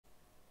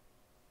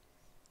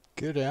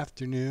Good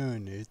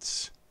afternoon.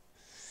 It's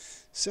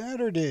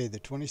Saturday,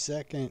 the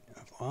 22nd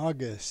of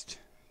August,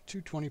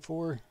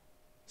 2:24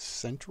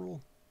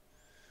 Central.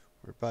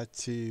 We're about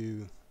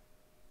to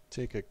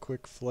take a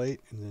quick flight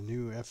in the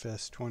new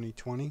FS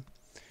 2020.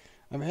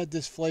 I've had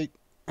this flight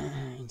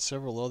and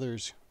several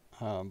others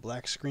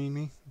black screen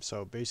me,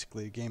 so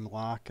basically the game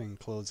lock and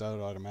close out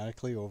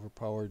automatically,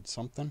 overpowered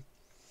something.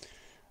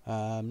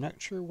 I'm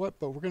not sure what,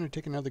 but we're going to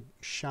take another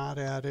shot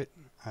at it.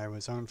 I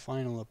was on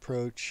final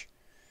approach.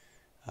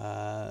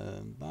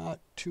 About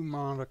 2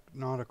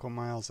 nautical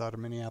miles out of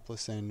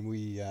Minneapolis, and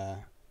we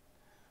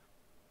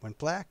went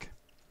black.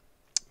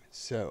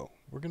 So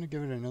we're going to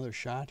give it another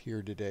shot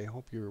here today.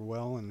 Hope you're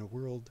well in the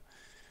world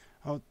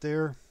out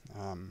there.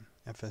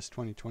 FS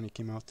 2020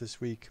 came out this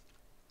week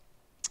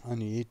on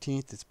the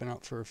 18th. It's been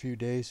out for a few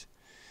days.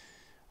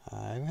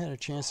 I haven't had a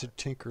chance to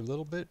tinker a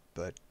little bit,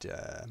 but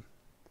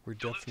we're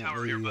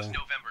definitely going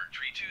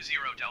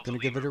to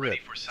give it a rip.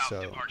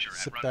 So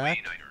sit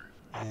back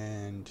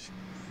and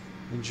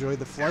enjoy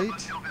the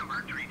flight.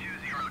 November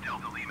 320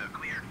 Delta Lima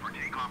cleared for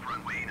takeoff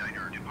runway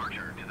 9er,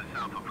 departure to the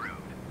south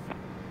approved.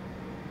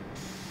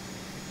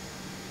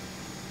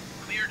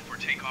 Cleared for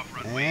takeoff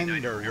runway And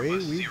 9er, away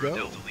Airbus we 0 go.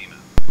 Delta Lima.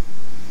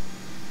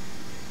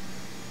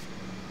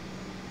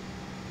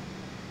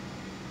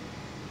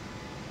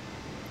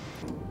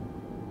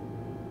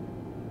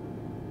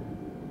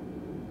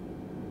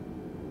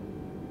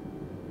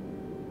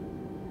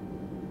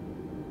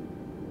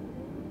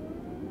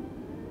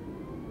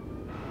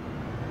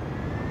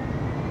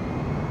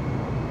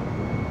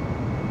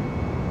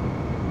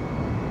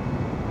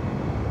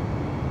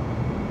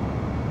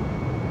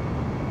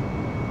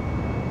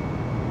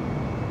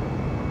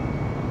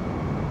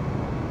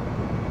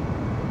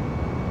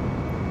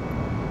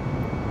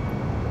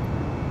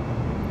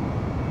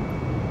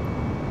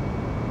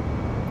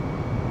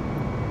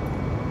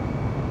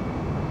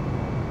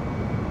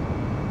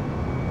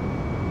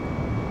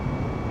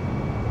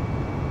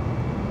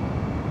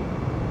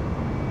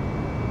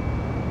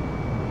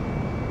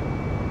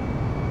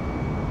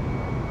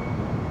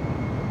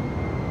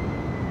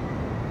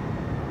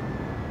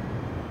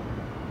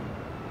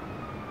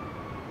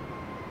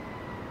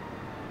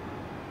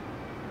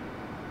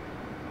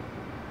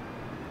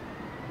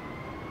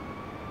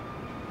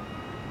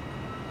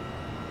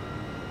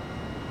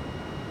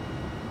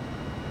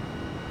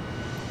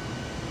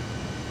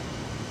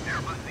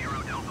 Airbus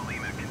 0 Delta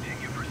Lima,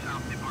 continue for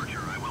south departure.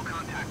 I will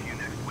contact you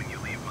next when you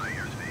leave my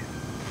airspace.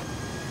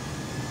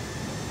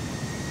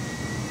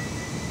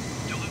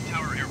 Duluth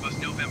Tower,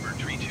 Airbus November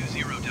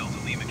 320 Delta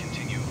Lima,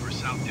 continue for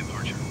south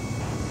departure.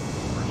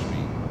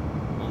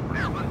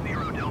 Airbus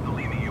 0 Delta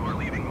Lima, you are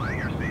leaving my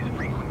airspace.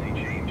 Frequency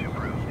change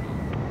approved.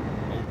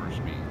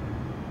 Overspeed.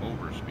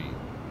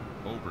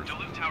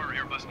 Duluth Tower,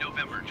 Airbus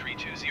November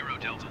 320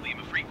 Delta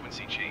Lima,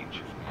 frequency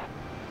change.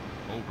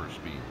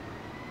 Overspeed.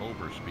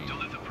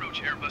 Duluth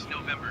approach Airbus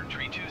November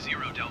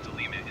 320 Delta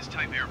Lima is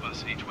type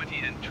Airbus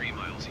A320 and 3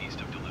 miles east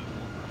of Duluth.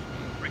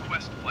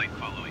 Request flight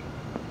following.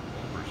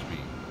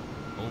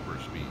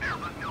 Overspeed.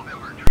 Airbus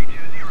November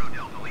 320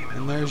 Delta Lima.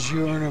 And there's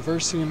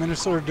University of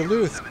Minnesota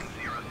Duluth.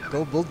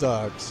 Go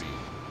Bulldogs.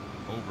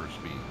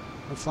 Overspeed.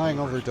 We're flying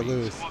over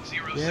Duluth.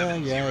 Yeah.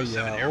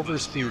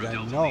 Overspeed,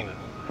 I know.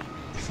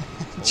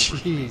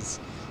 Jeez.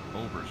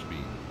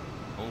 Overspeed.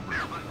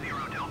 Airbus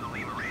 0 Delta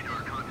Lima,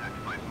 radar contact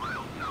 5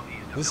 miles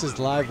southeast of This is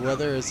live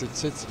weather as it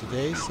sits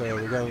today, so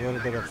we got a little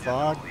bit of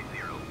fog.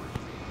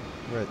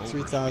 We're at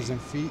 3,000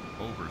 feet.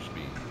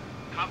 Overspeed.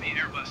 Copy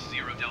Airbus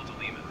 0 Delta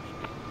Lima.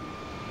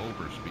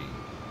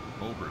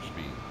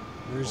 Overspeed.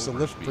 There's the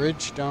lift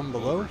bridge down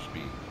below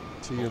Overspeed.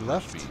 to your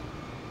left.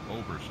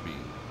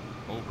 Overspeed.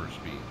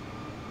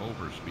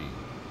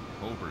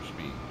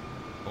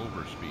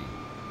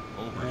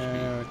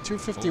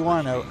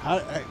 251 out.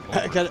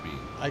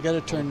 I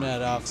gotta turn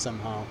that off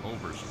somehow.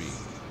 Overspeed.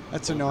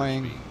 That's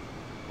annoying.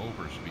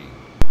 Overspeed.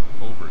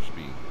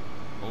 Overspeed.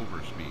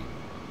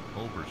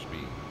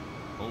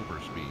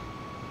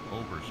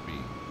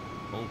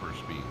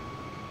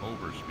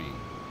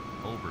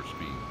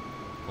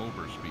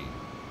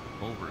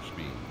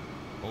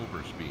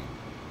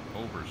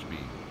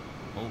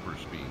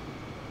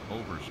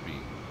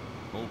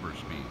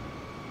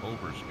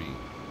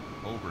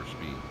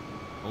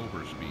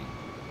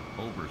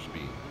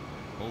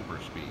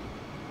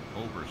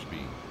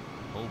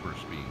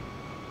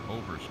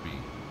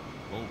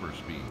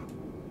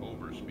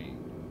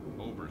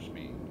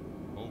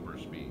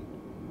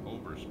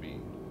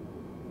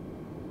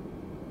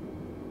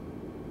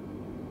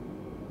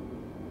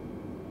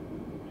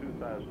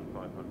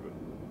 2,500.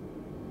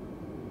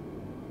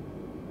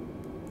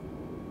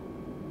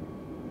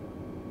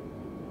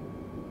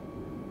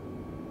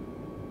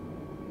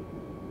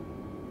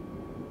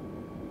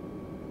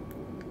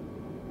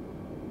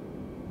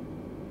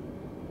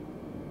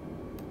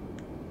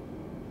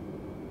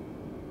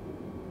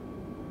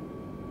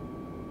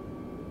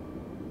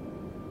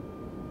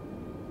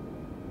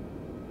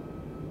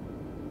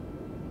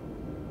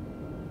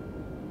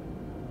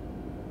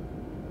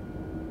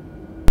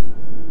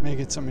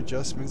 Making some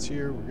adjustments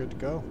here. We're good to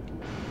go.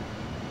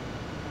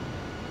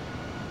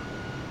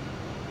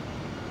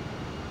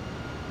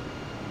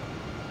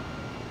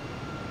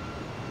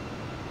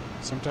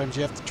 Sometimes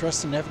you have to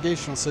trust the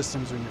navigational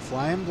systems when you're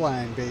flying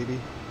blind, baby.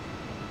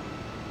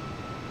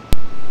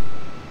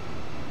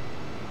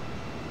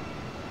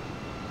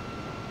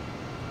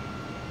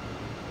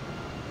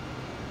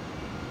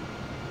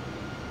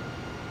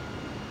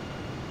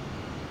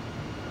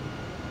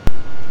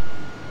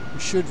 We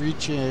should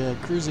reach a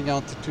cruising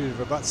altitude of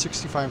about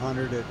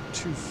 6,500 at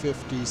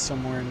 250,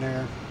 somewhere in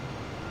there.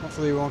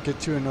 Hopefully we won't get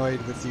too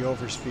annoyed with the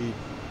overspeed.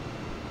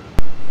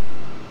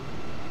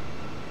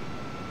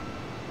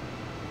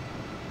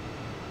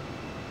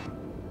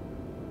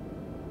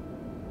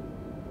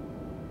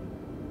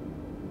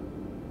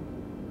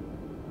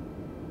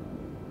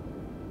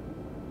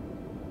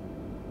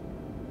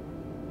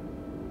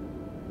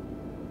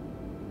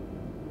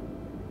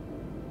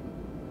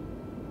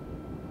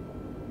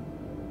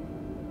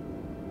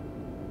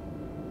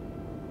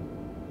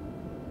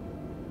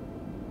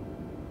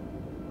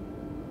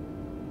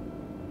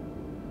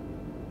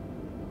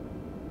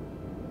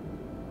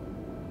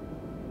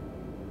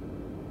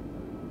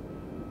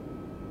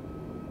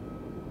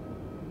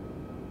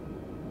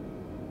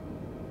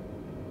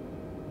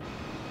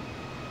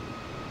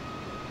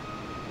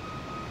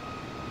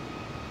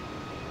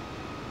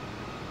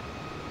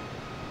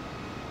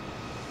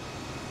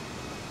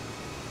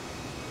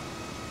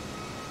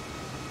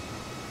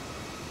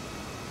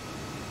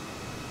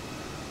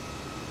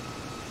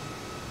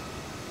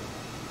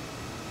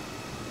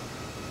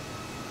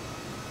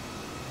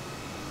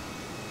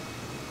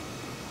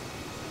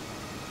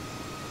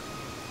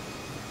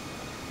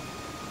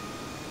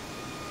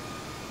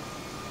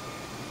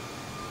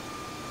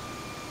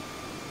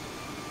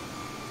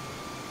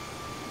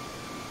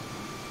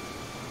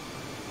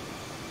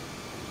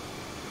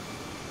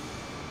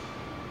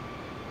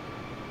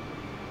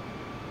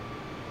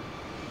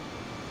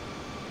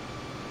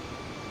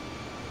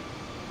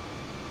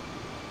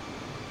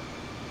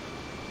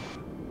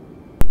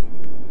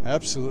 I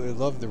absolutely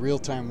love the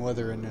real-time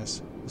weather in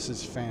this. This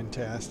is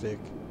fantastic.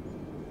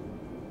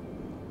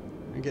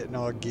 I'm getting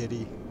all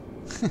giddy.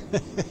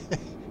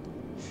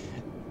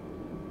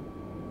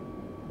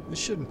 This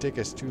shouldn't take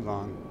us too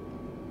long.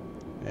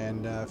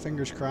 And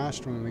fingers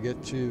crossed when we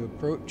get to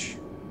approach,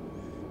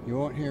 you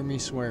won't hear me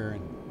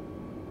swearing.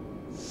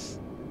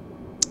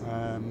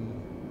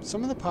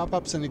 Some of the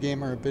pop-ups in the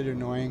game are a bit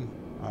annoying.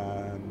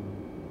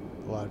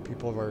 A lot of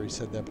people have already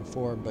said that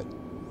before, but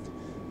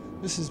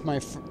this is my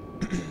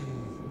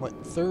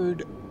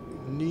third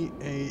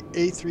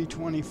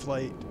A320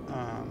 flight.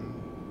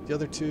 The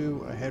other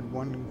two, I had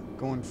one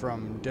going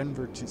from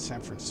Denver to San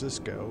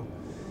Francisco,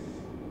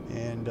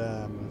 and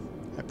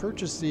I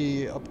purchased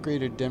the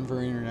upgraded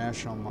Denver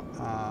International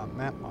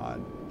map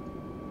mod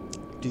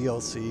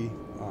DLC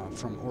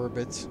from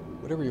Orbitz,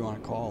 whatever you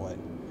want to call it,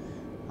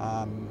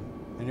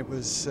 and it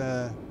was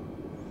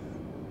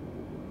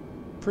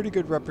pretty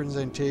good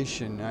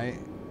representation.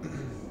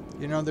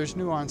 You know, there's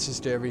nuances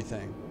to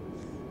everything.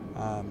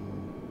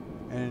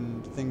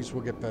 And things will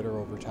get better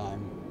over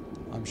time.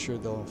 I'm sure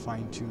they'll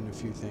fine-tune a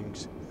few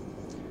things.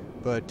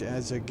 But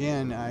as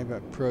again, I've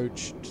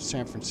approached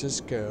San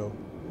Francisco,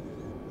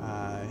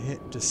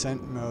 hit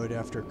descent mode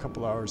after a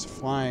couple hours of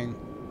flying,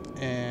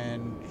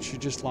 and she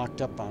just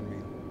locked up on me.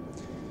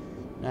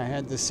 And I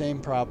had the same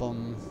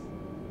problem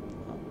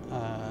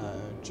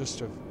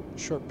just a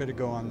short bit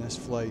ago on this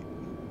flight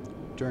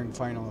during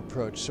final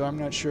approach. So I'm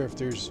not sure if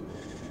there's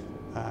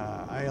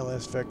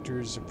ILS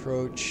vectors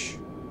approach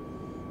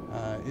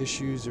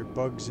issues or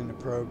bugs in the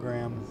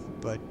program,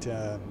 but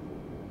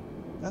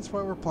that's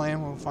what we're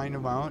playing. We'll find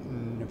them out,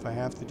 and if I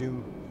have to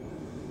do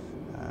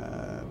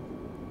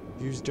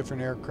use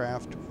different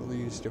aircraft, we'll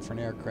use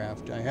different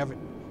aircraft. I haven't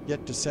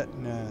yet to set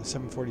in a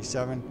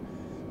 747.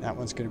 That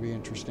one's going to be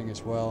interesting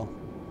as well.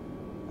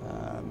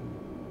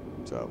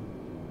 So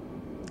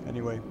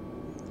anyway,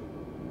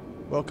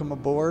 welcome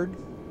aboard.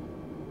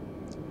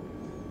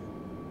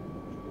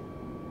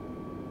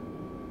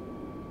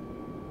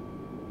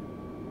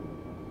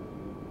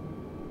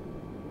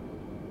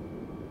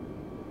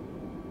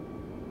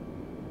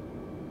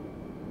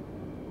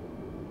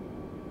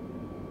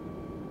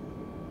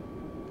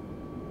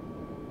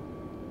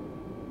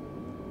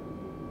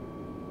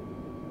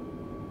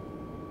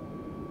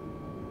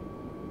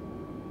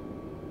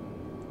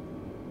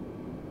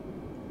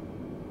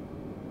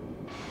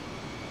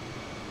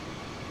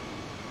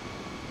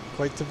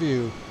 Quite the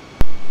view.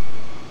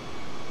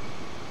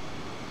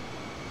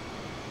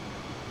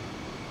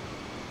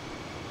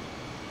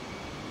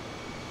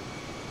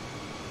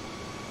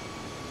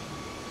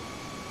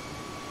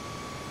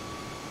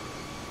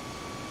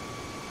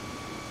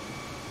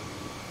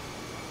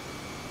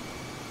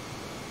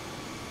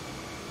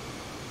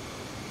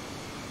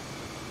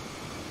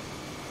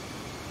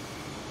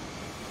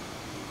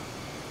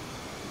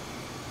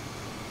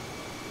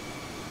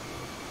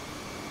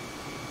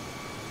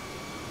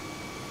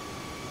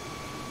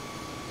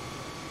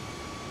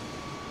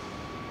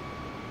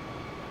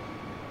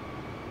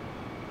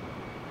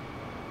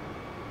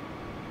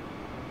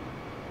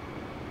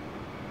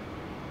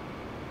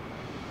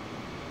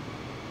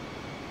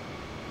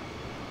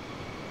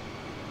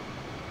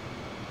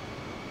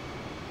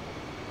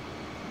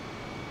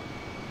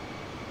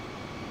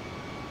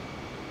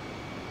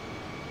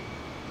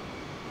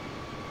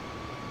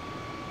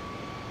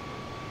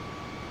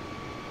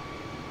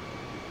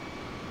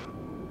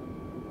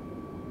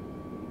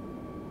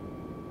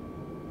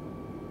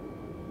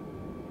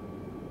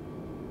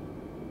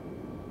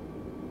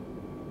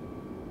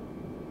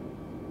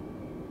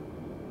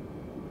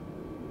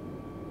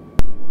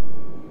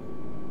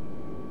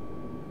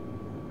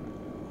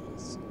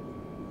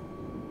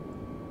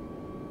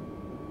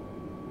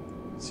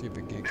 See if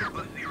we can't get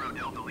Airbus 0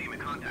 Delta Lima,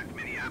 contact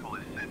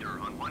Minneapolis Center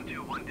on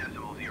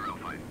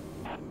 121.05.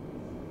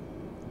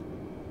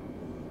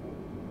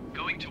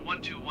 Going to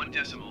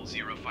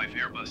 121.05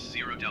 Airbus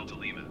 0 Delta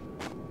Lima.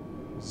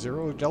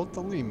 0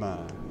 Delta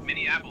Lima.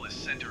 Minneapolis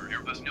Center,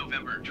 Airbus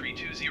November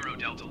 320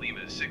 Delta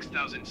Lima,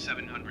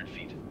 6,700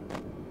 feet.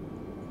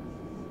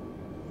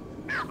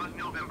 Airbus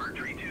November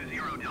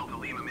 320 Delta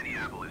Lima,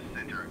 Minneapolis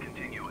Center,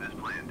 continue as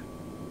planned.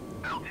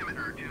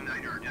 Altimeter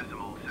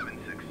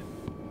 29.76.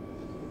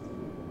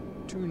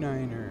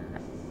 29er.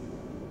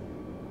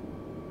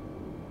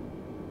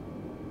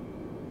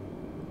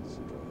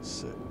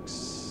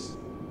 06.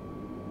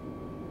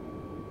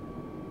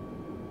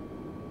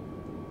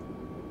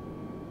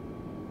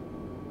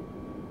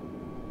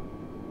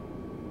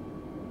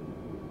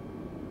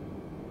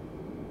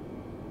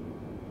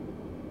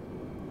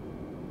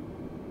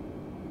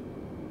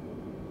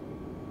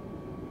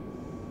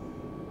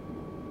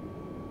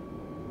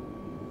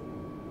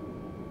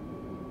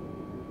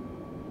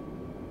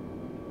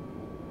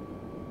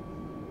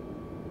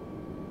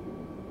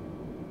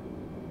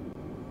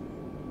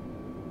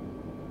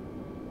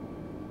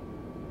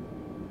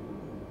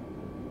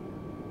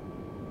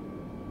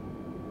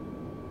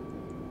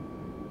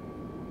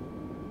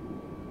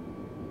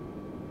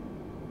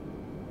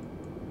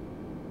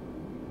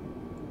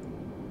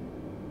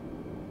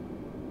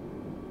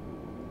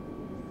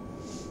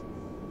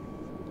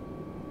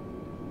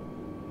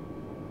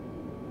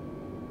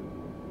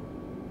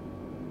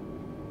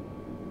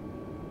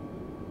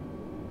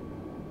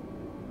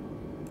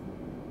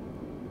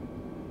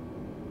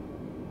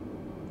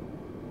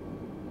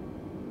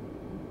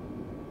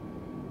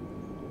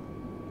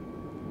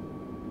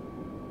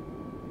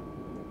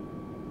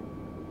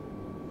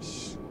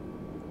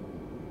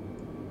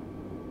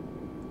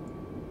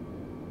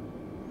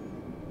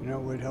 You know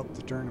what would help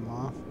to turn them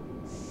off?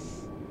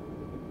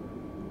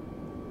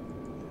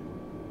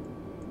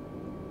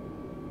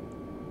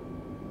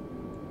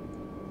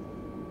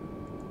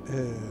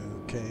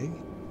 Okay.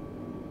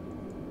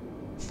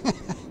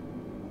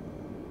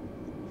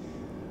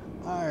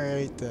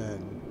 Alright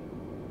then.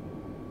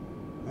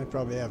 I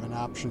probably have an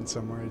option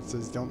somewhere that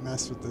says don't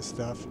mess with this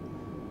stuff.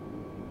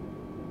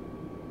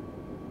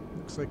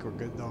 Looks like we're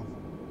good though.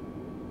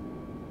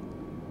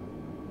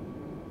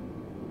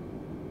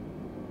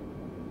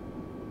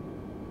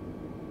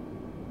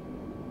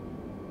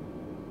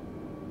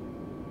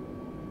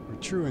 We're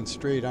true and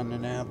straight on the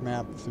nav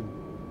map.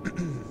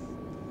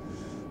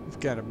 We've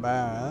got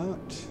about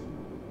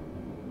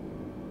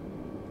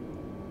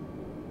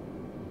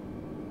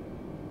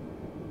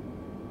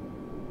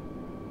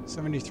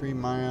 73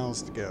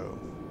 miles to go.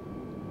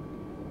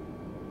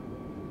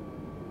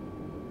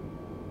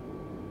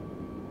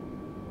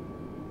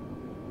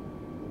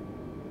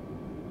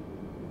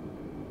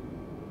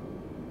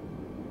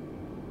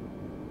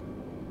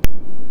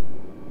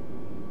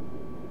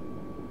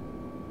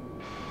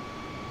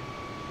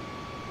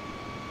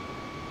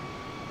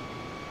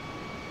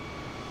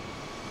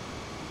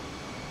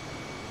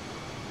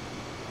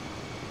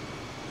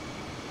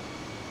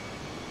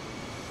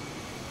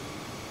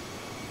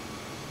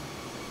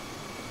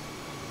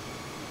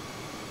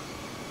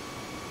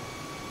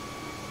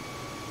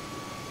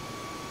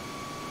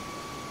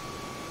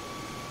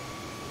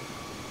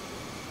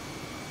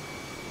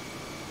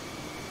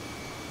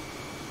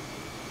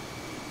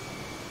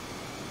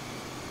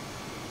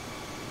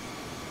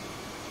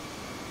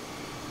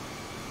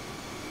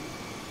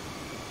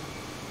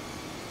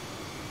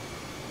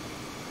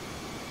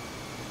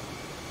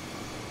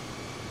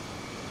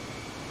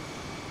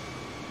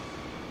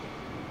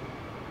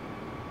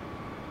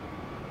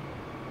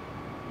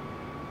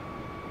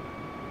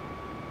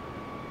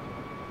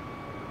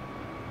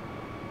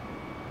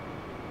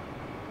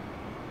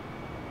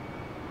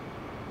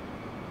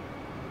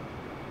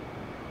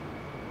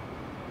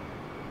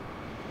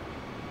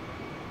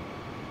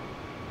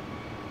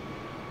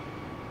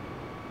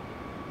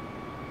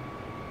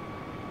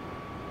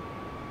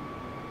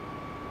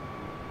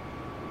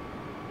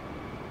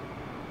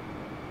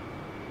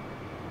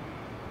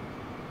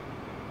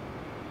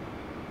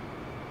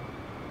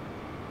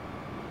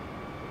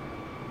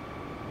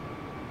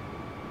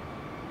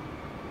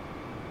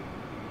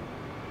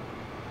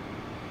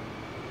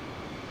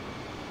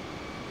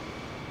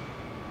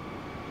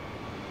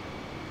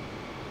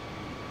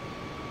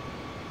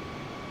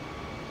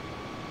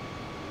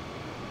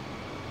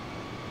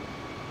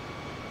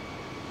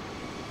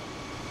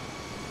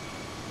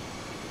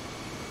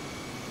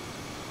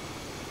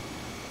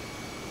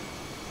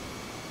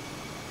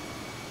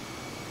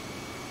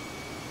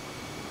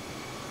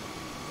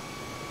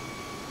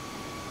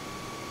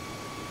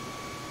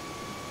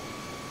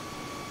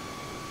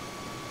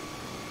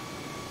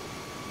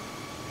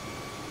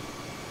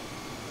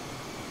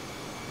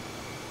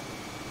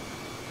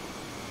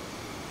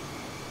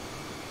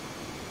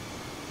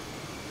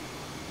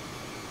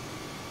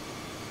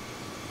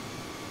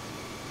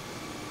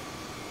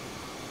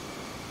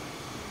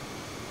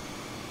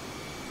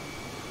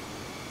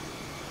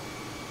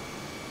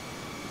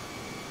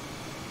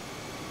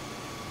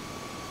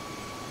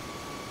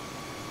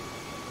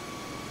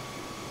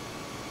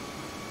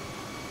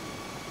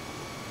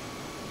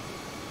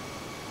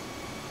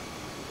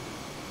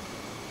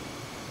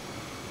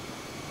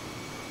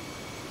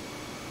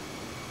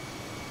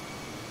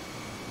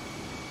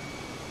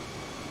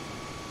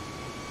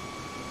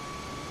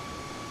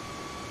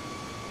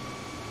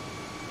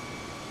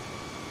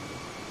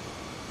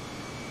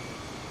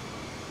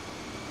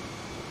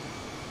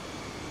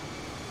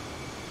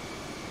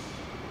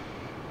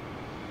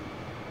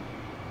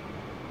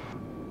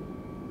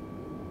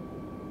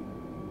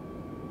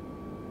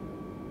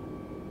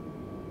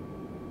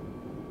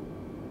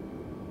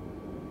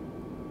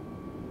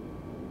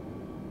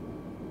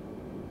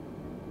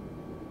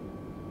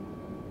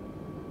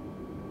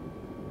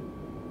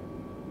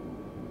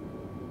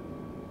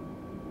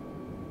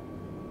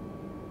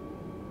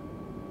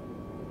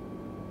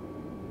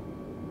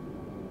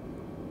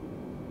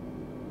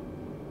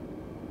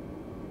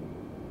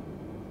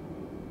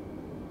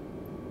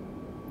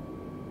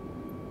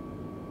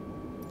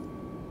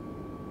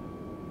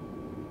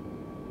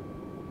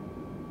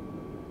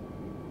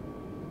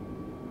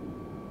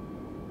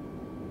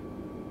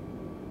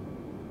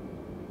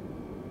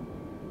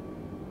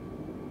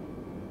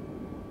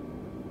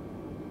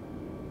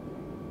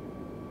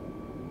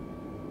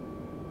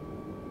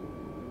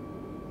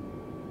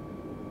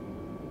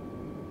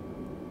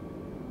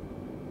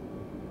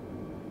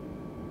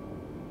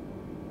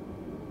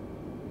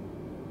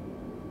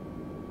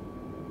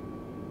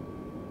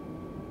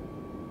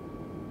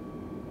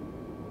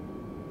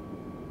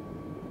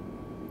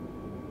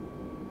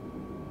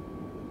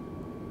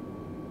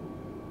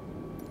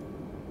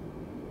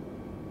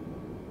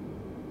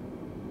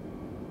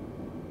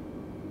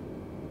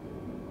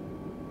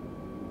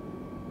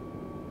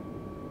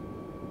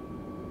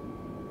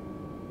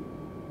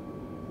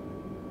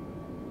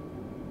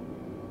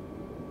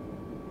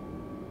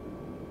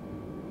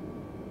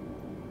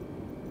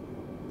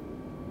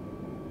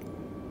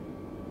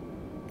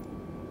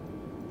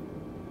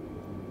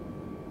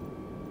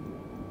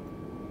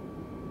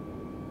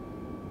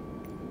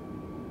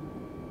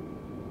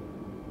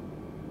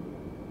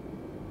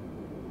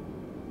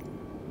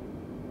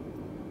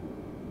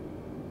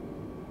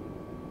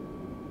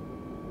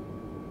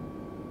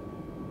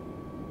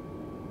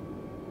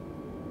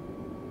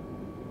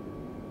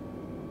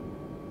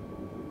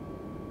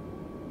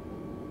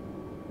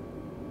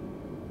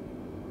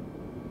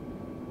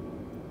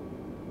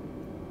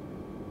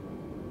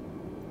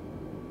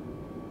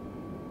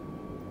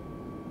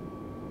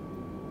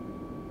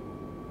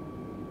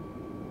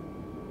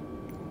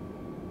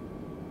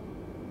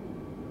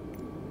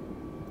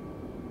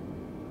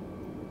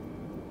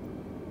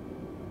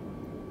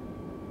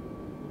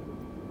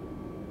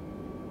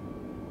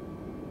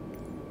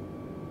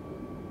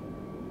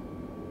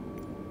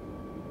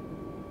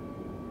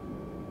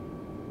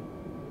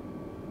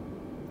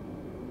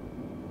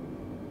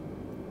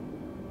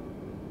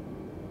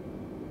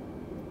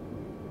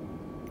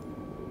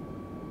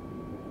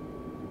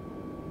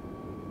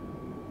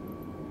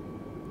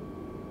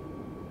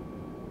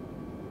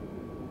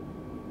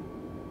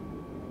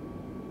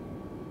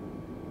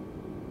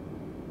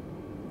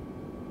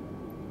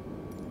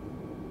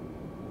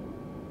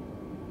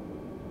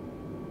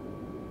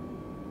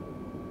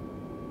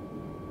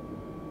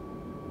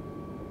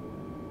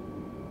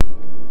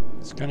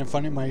 It's kind of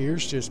funny, my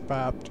ears just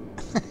popped.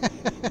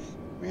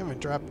 We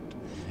haven't dropped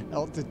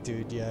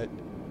altitude yet.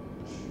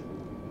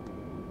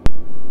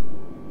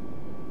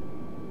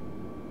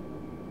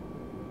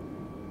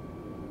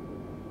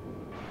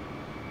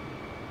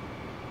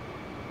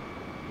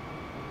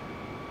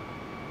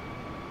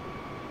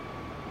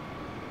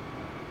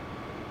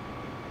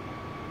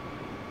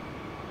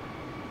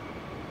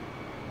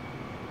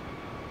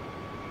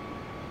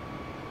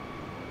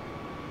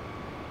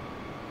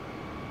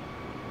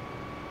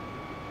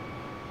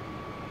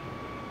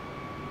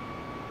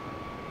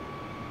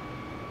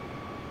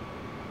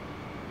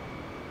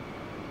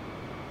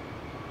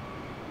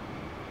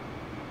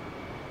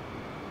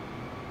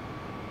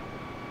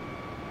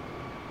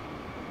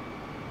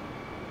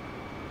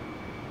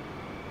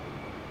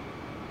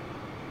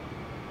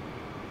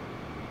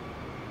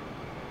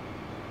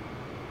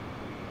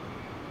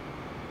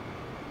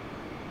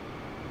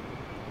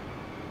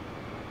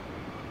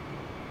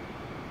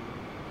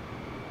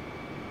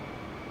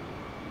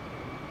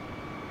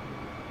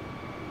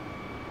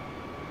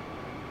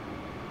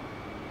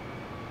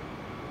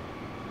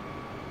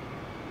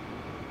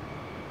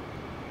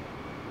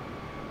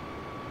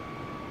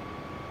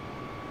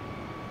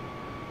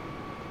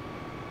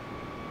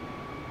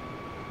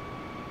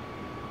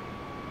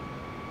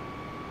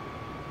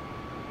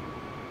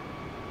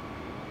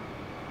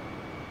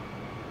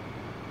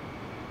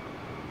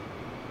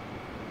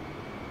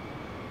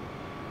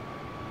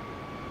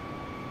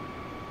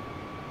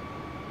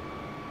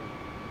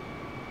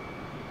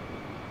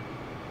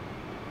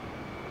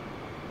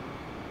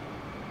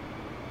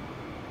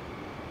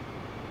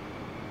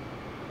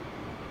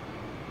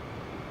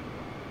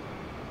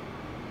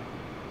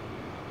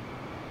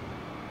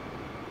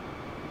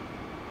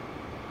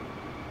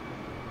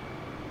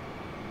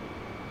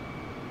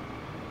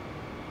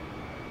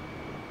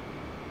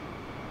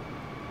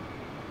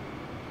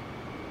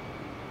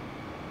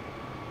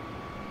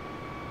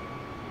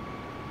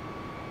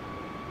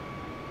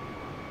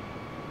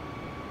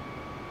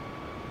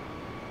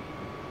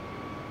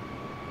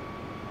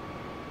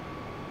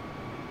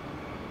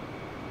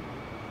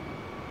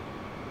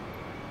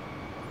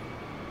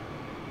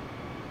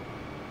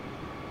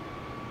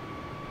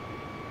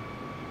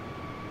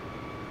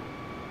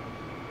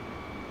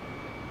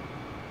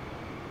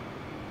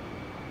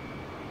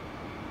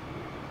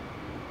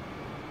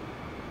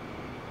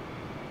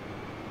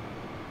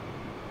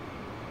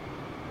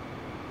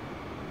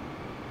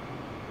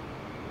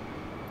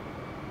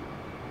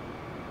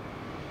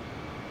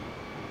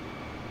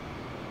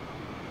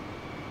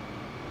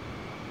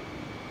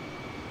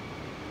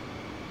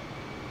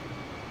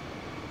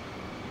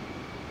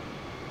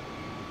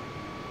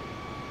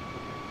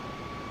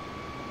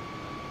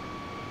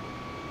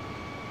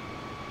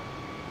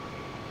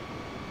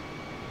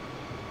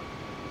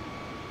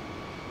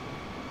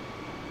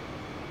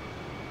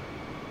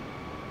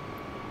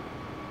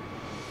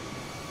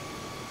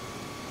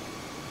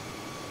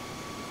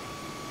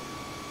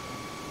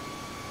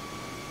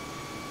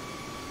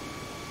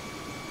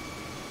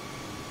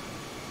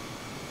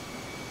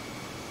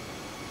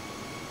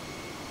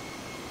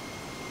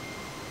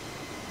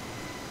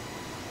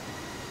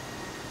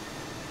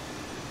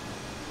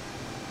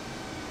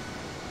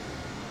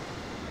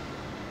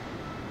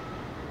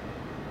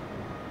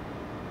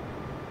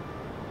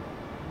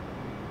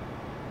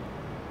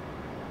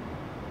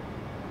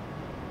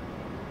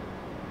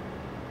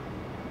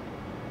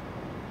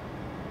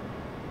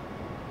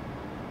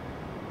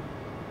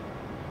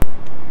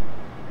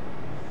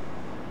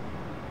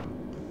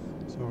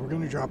 So we're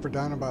going to drop her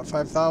down about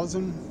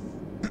 5,000.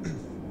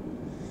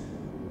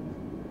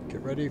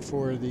 Get ready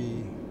for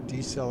the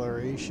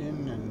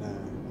deceleration and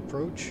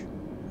approach.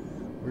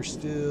 We're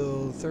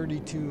still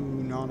 32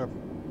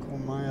 nautical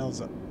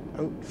miles out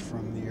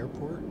from the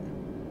airport.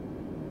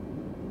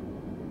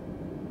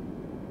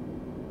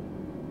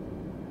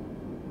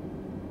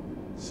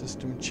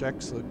 System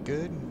checks look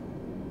good.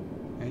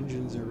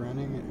 Engines are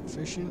running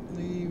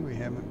efficiently. We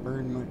haven't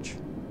burned much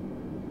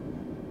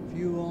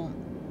fuel.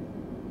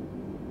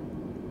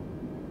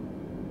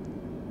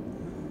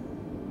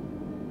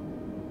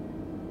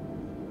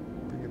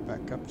 Bring it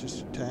back up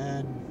just a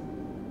tad.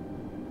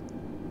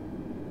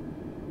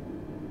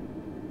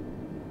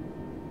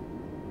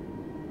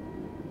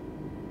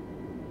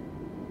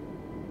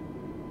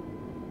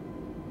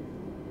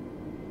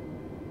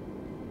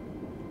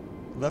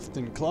 Left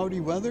in cloudy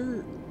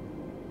weather,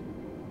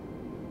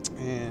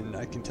 and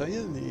I can tell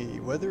you the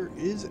weather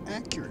is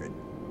accurate.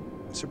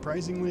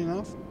 Surprisingly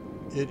enough,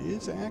 it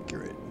is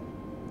accurate.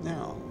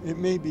 Now, it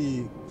may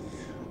be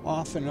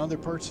off in other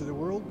parts of the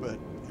world, but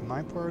in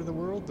my part of the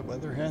world, the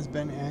weather has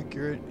been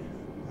accurate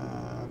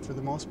for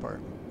the most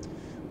part.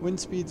 Wind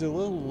speed's a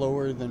little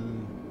lower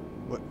than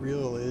what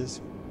real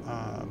is,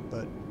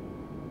 but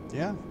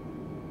yeah,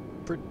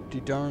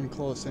 pretty darn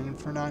close. And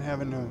for not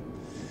having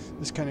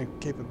this kind of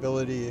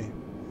capability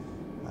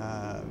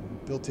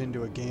built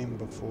into a game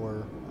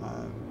before,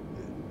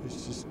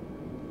 it's just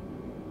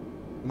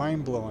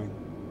mind-blowing.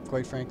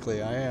 Quite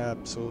frankly, I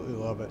absolutely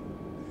love it.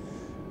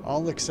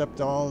 I'll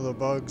accept all the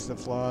bugs, the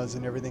flaws,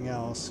 and everything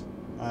else.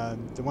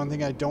 The one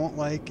thing I don't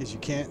like is you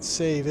can't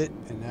save it,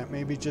 and that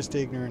may be just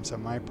ignorance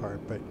on my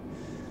part, but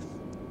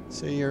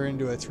say you're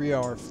into a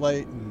 3-hour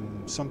flight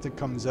and something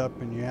comes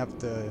up and you have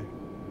to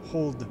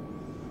hold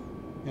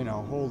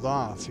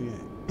off.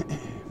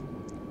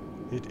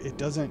 It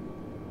doesn't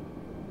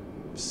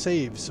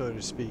save, so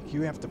to speak.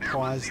 You have to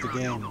pause the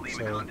game.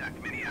 So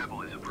Contact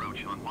Minneapolis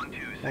approach on hold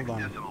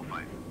 126.5.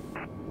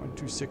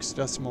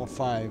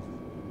 126.5.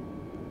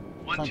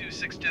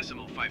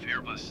 126.5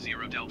 Airbus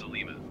 0 Delta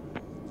Lima.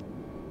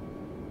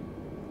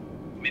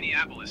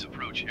 Minneapolis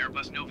approach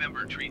Airbus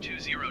November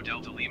 320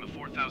 Delta Lima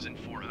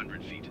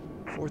 4,400 feet.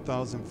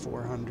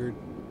 4,400.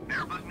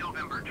 Airbus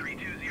November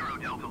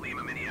 320 Delta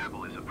Lima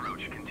Minneapolis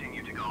approach.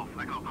 Continue to Golf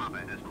Echo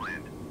Papa as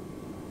planned.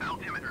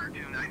 Altimeter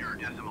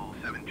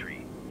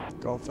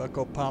 29.73. Golf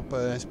Echo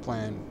Papa as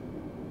planned.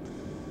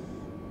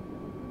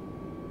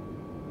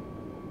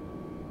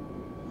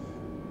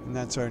 And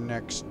that's our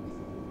next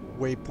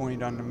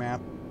waypoint on the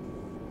map.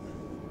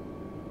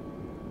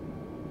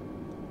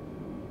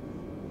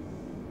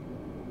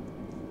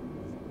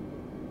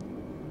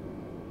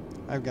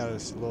 I've got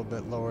us a little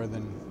bit lower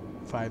than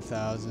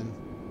 5,000.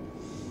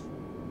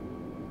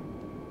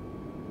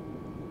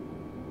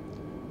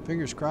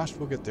 Fingers crossed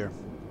we'll get there.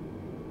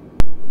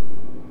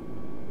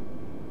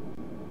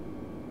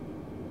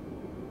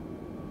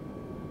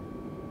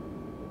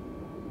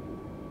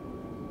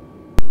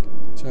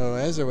 So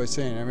as I was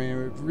saying, I mean,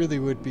 it really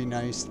would be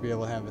nice to be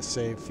able to have a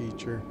save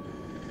feature,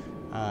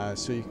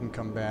 so you can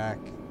come back,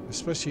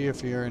 especially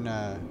if you're in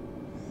a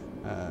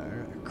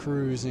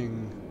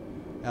cruising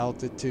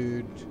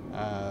altitude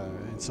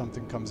and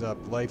something comes up,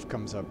 life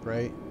comes up,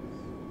 right?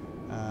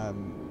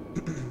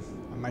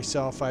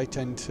 Myself, I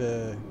tend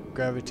to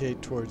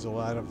gravitate towards a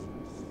lot of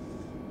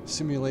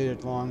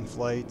simulated long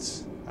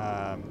flights,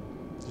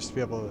 just to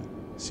be able to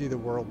see the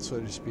world,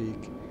 so to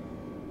speak.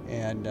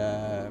 And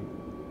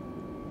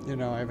you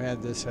know, I've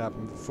had this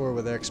happen before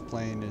with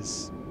X-Plane.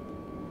 Is,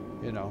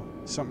 you know,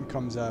 something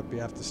comes up, you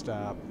have to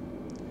stop.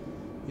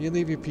 You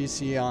leave your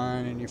PC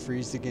on and you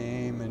freeze the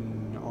game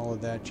and all of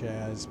that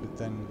jazz, but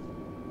then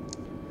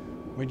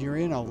when you're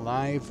in a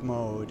live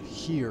mode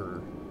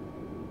here,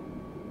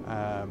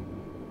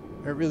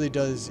 it really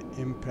does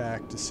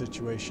impact the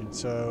situation.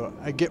 So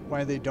I get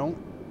why they don't,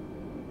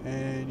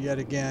 and yet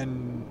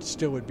again,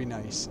 still would be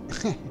nice.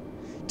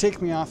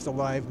 Take me off the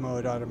live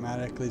mode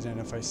automatically then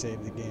if I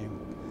save the game.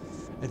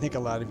 I think a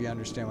lot of you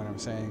understand what I'm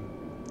saying.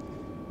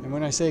 And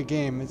when I say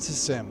game, it's a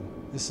sim.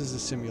 This is a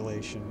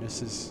simulation.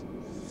 This is,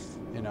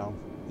 you know,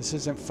 this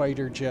isn't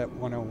Fighter Jet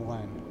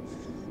 101.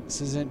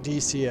 This isn't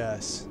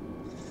DCS.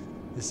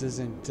 This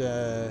isn't,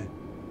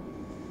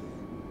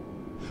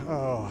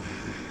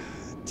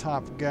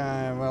 Top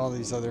Gun, well, all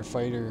these other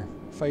fighter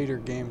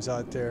games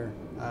out there.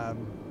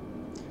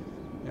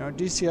 You know,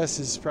 DCS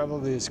is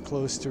probably as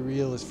close to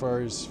real as far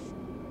as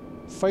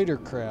fighter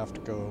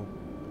craft go.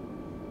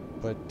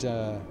 But,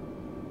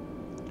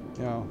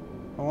 you know,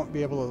 I won't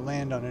be able to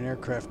land on an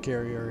aircraft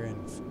carrier in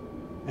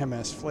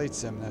MS Flight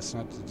Sim. That's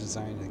not the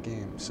design of the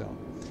game. So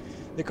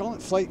they call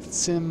it Flight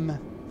Sim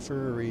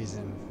for a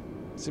reason.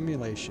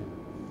 Simulation.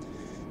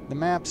 The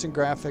maps and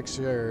graphics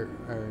are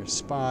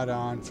spot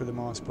on for the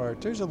most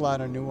part. There's a lot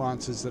of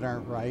nuances that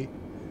aren't right.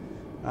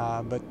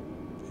 But,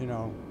 you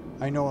know,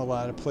 I know a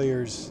lot of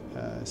players,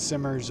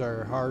 simmers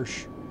are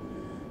harsh.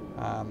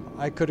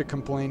 I could have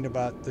complained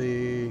about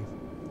the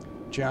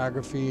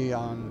geography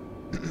on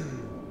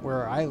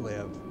where I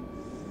live.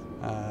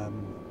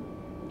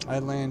 I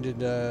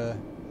landed a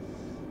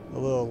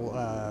little,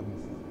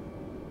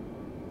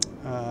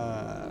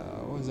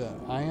 what was it,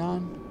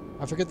 Ion?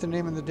 I forget the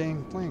name of the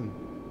dang plane.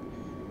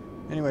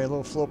 Anyway, a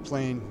little float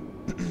plane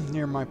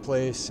near my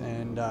place,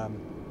 and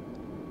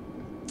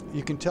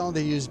you can tell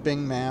they use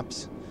Bing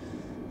Maps.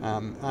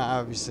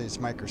 Obviously, it's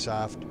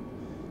Microsoft,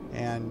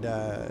 and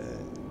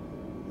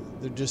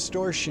the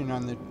distortion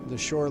on the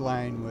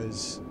shoreline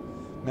was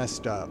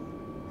messed up,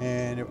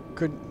 and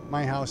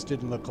my house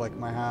didn't look like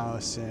my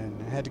house, and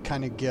I had to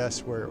kind of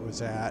guess where it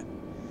was at.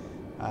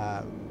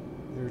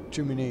 There were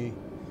too many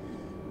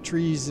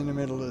trees in the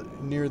middle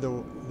near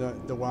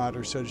the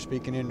water, so to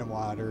speak, and in the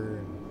water,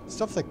 and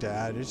stuff like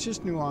that. It's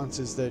just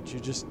nuances that you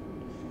just,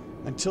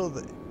 until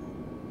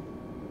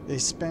they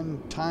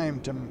spend time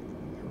to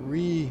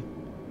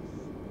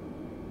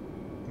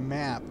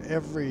map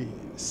every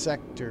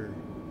sector,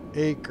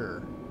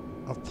 acre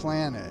of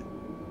planet,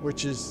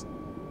 which is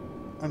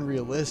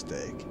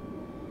unrealistic.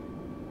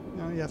 You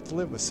know, you have to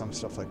live with some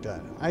stuff like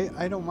that.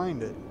 I don't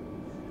mind it.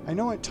 I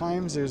know at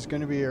times there's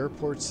going to be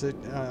airports that,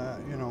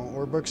 you know,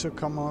 Orbux will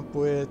come up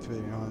with.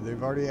 You know,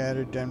 they've already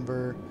added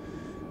Denver.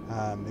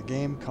 The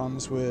game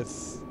comes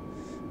with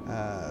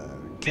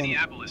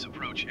Minneapolis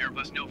approach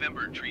Airbus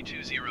November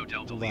 320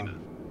 Delta Lima.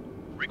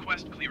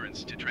 Request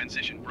clearance to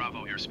transition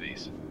Bravo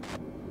airspace.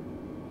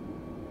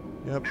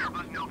 Yep.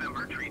 Airbus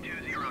November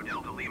 320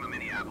 Delta Lima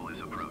Minneapolis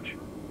approach.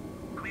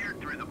 Cleared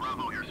through the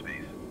Bravo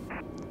airspace.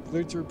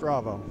 Cleared through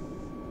Bravo.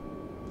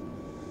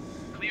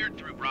 Cleared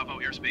through Bravo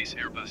airspace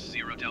Airbus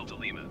 0 Delta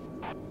Lima.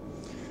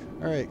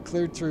 Alright,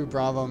 cleared through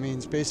Bravo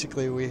means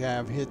basically we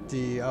have hit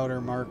the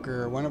outer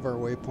marker, one of our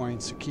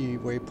waypoints, a key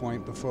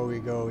waypoint before we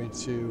go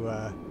into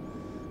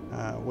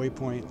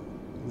waypoint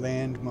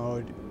land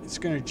mode. It's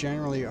going to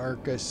generally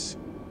arc us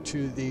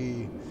to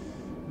the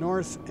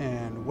north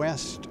and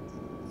west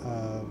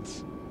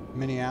of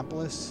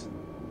Minneapolis,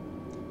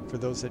 for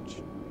those that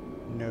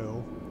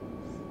know.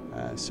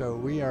 So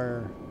we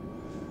are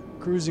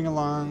cruising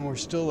along. We're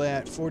still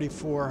at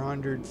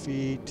 4,400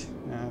 feet,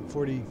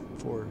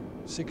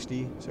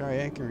 4,460,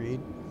 sorry, I can read.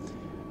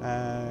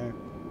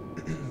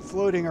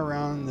 Floating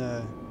around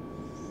the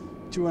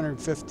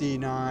 250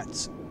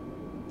 knots.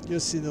 You'll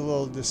see the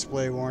little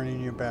display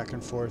warning you back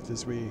and forth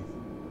as it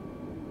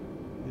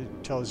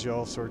tells you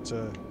all sorts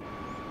of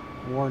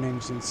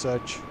warnings and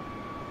such.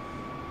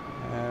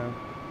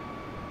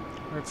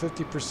 We're at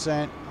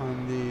 50%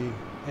 on the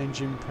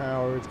engine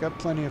power. We've got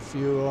plenty of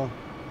fuel.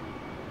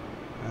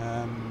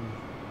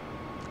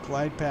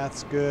 Glide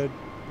path's good.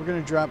 We're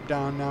going to drop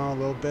down now a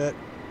little bit.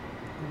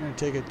 We're going to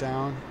take it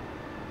down.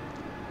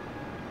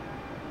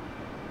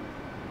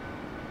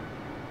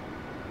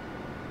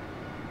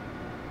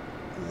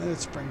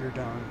 Let's bring her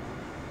down.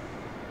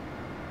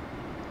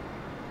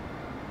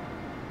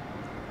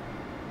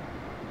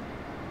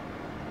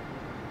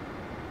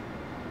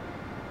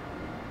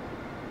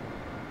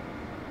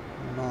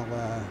 And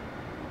I'll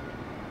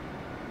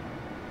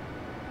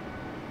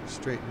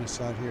straighten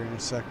this out here in a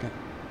second.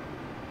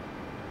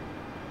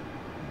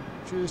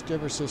 Just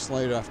ever so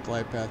slight off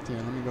glide path here.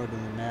 Let me go to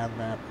the nav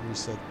map and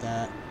reset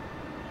that.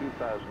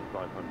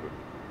 2,500.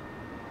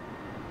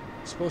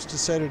 Supposed to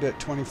set it at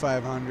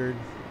 2,500.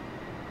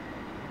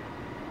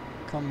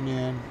 Coming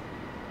in.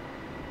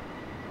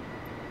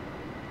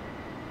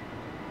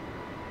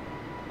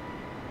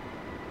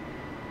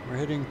 We're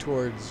heading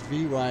towards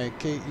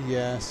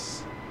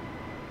VYKES.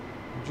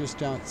 We're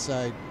just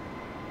outside.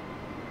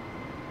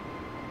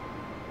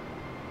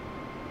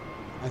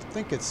 I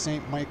think it's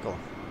St. Michael.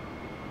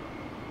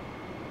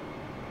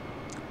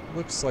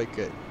 Looks like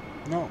it.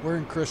 No, we're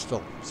in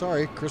Crystal.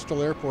 Sorry,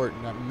 Crystal Airport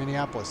in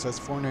Minneapolis. That's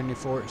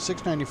 494,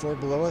 694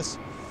 below us.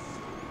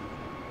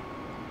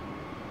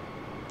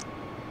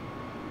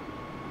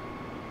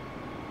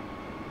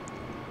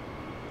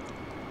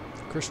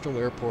 Crystal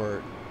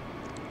Airport.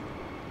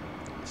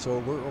 So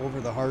we're over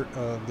the heart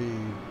of the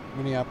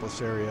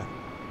Minneapolis area.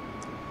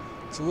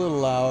 It's a little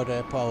loud, I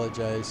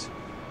apologize.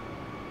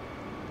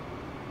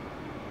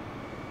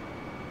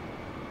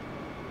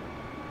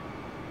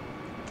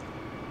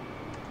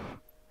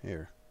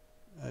 Here.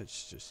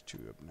 That's just too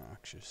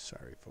obnoxious.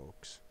 Sorry,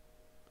 folks.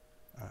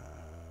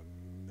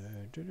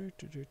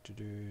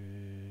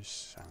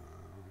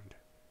 Sound.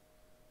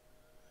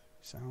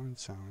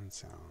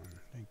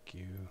 Thank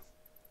you.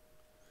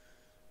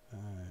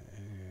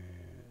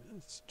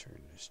 Let's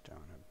turn this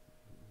down a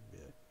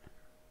bit.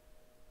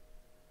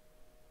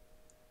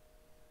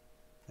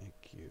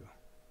 Thank you.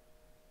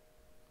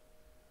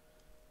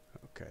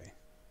 Okay.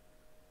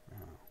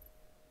 Now,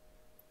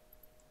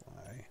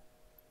 fly.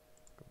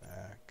 Go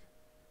back.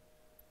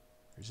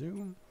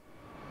 Resume.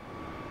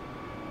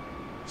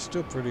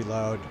 Still pretty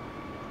loud.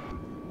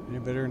 Any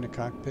better in the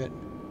cockpit?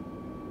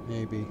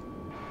 Maybe.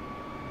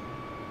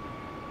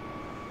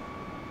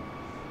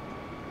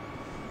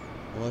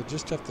 Well, I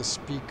just have to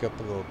speak up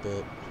a little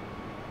bit.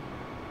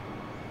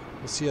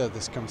 We'll see how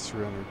this comes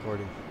through on the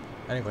recording.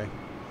 Anyway.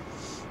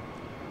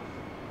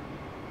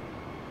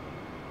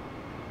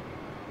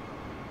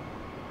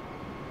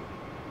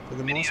 For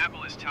the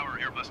Minneapolis Tower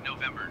Airbus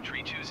November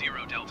Tree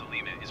 20 Delta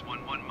Lima is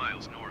 11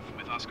 miles north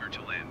with Oscar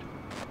to land.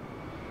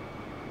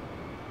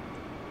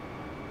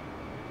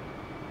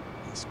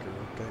 Oscar,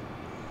 okay.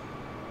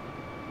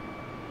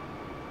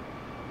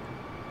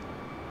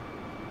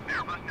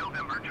 Airbus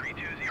November Tree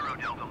 20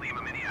 Delta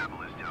Lima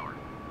Minneapolis Tower.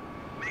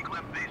 Make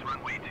left base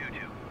runway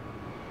 22.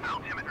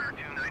 Altimeter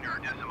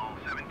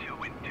 29.72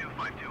 wind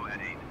 252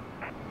 at 8.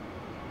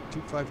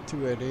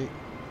 252 at 8,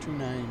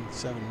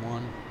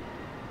 2971.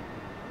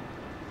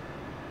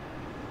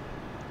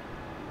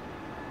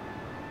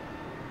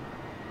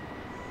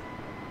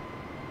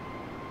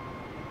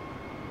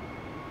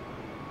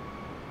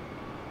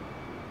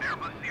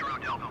 Airbus 0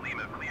 Delta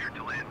Lima cleared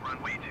to land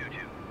runway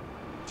 22.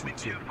 Wind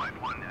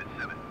 251 at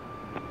 7.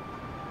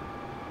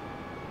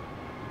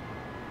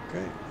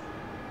 Okay.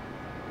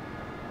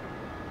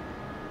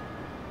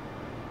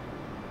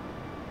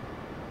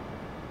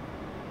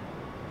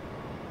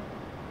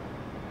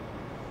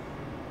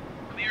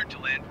 Cleared to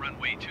land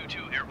runway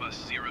 22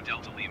 Airbus 0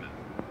 Delta Lima.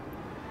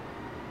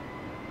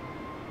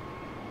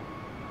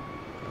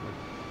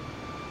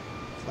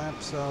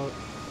 Flaps out.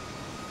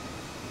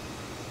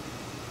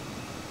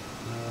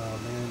 Oh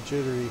man,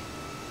 jittery.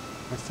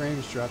 My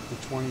frames dropped to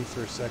 20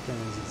 for a second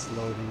as it's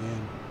loading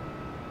in.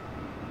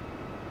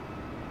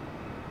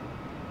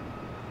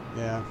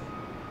 Yeah.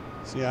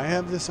 See, I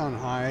have this on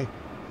high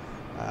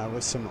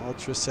with some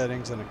ultra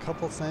settings on a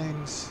couple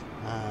things,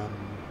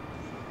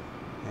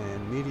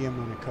 and medium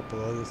on a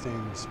couple other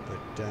things, but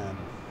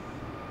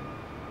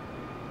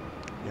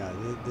Yeah,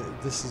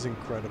 this is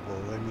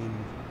incredible. I mean,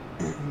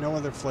 no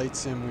other flight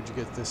sim would you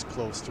get this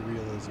close to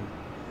realism.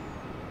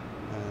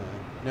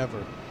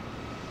 Never.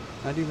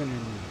 Not even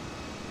in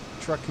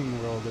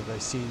trucking world have I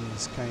seen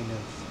this kind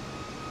of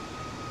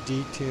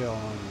detail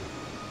on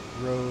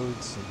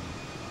roads and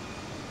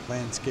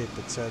landscape,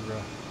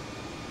 etc.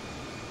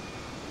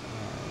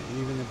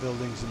 Even the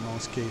buildings in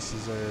most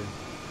cases are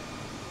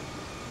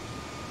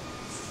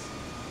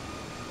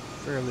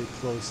fairly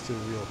close to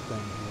the real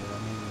thing here. I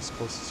mean, as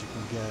close as you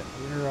can get.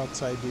 We're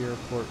outside the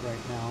airport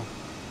right now.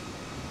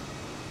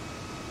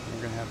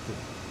 We're going to have to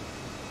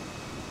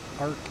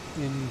arc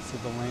in for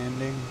the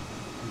landing.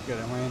 We've got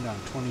to land on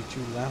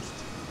 22 left.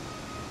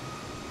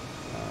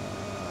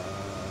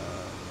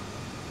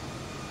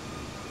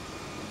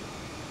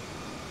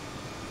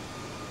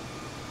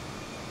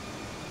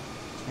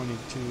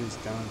 22 is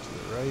down to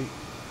the right.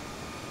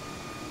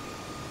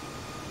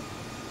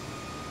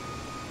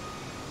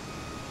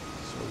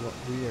 So what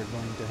we are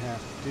going to have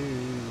to do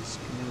is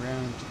come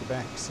around to the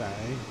back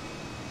side.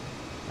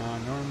 Now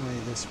normally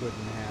this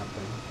wouldn't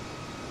happen.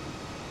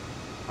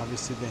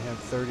 Obviously they have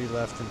 30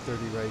 left and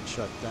 30 right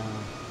shut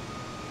down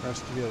for us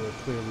to be able to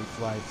clearly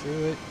fly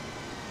through it.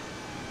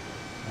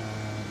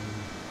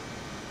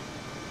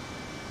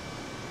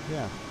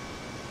 Yeah.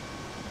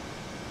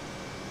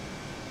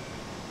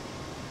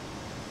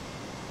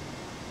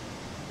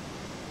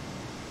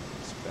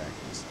 Let's back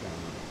this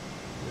down.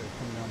 We're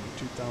coming down to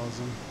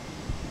 2,000.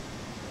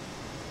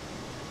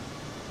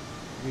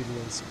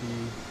 Medium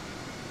speed.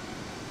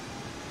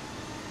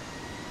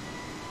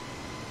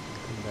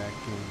 Come back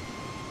in.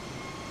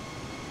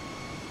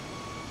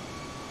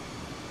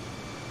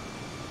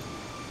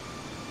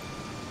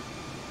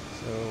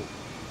 So, I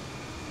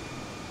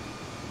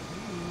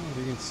don't know if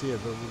you can see it,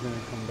 but we're going to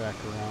come back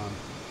around.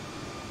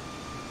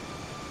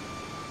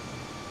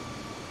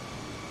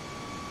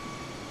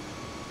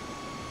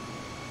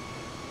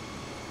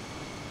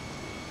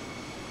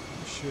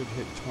 We should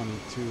hit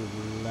 22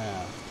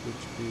 left, which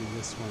would be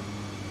this one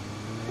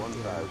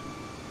right there. 1,000.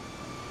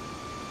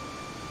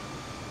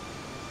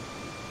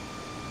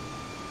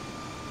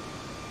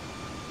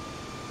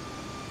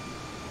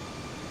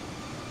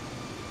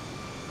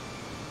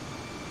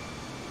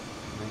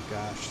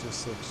 Gosh,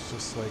 this looks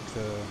just like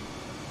the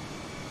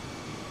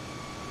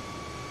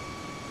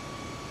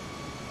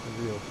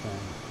real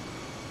thing.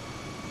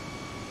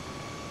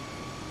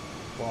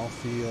 Ball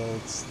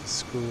fields, the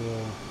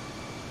school.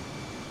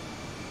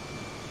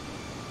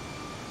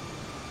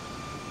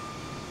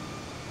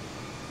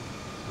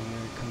 I'm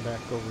going to come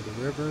back over the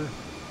river.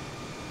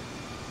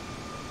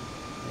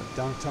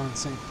 Downtown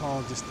St.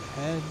 Paul just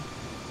ahead.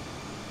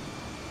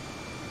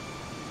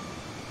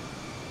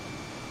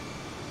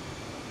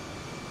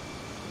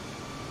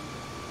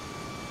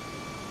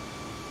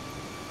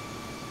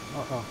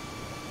 Uh-oh.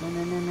 No,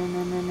 no, no, no,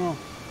 no, no, no.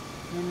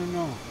 No, no,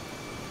 no.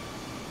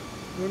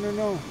 No, no,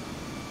 no.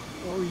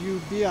 Oh, you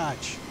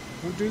biatch.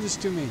 Don't do this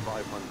to me.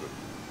 500.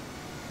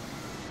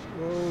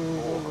 Whoa,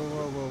 whoa, whoa,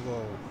 whoa, whoa,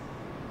 whoa.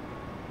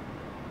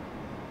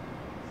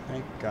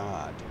 Thank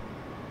God.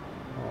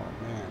 Oh,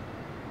 man.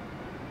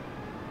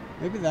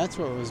 Maybe that's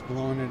what was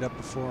blowing it up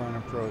before on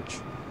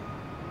approach.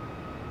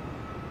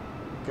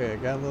 Okay, I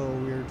got a little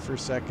weird for a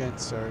second.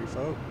 Sorry,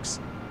 folks.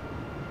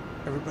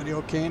 Everybody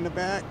okay in the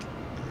back?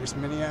 There's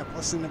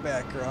Minneapolis in the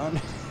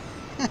background.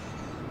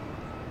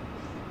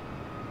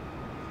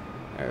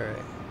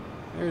 Alright.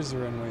 There's the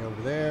runway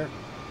over there.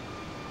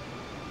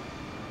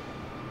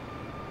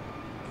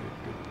 Get a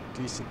good,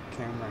 decent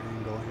camera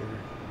angle here.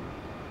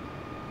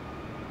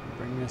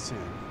 Bring this in.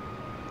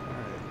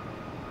 Alright.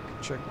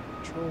 Check my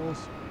controls.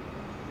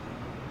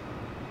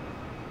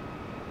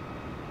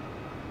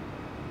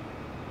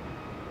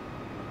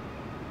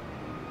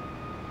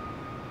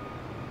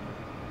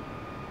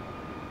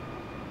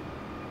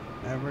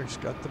 Maverick's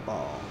got the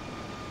ball.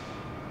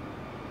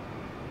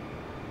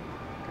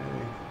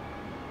 Okay.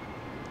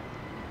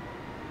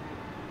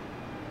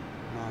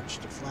 Notch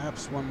the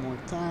flaps one more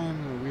time.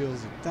 The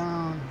wheels it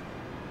down.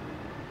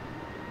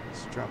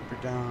 Let's drop her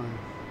down.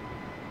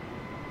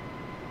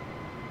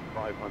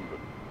 500.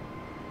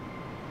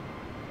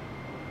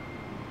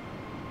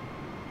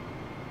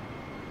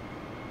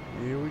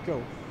 Here we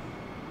go.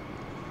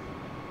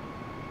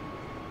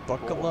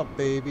 Buckle up,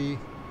 baby.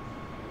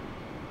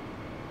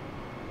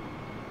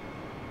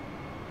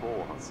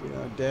 400. See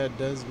how Dad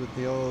does with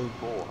the old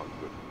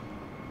 400.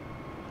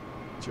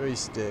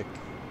 joystick.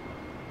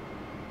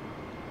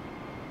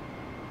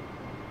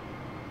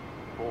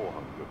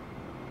 400.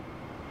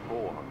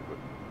 400.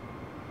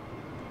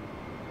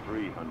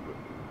 300.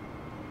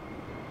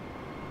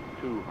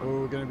 200.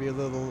 Oh, we're gonna be a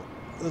little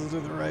to the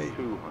right.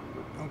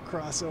 200. Don't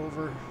cross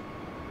over.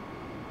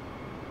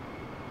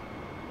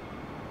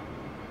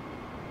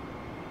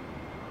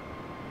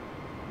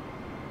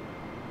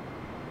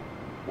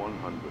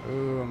 100.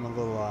 Ooh, I'm a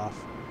little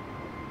off.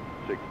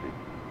 60.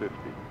 50.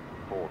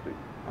 40.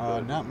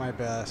 Not my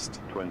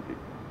best. 20.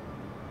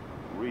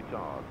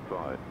 Retard.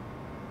 5.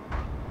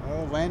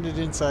 Oh, landed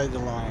inside the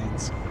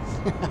lines.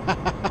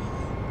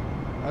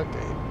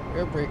 Okay,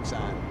 air brakes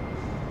on.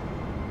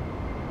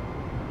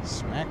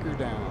 Smack her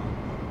down.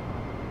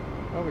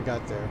 Oh, we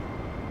got there.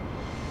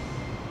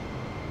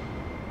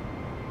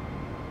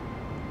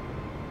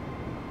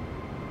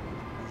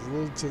 A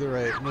little to the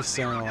right, missed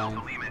center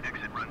line.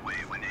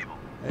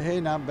 Hey,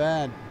 not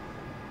bad.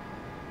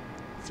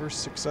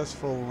 First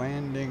successful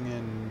landing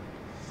in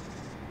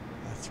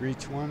a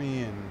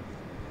 320 and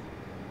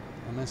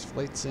MS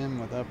Flight Sim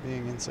without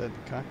being inside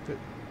the cockpit.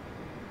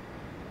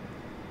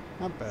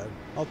 Not bad.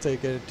 I'll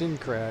take it. It didn't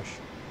crash.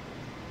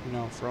 You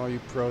know, for all you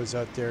pros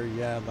out there,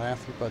 yeah,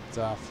 laugh your butts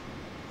off.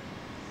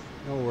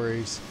 No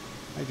worries.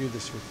 I do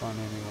this for fun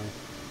anyway.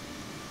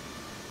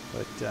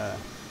 But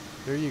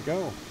there you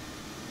go.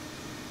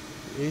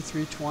 The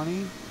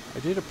A320. I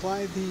did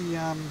apply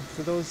the,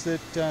 for those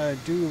that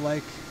do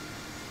like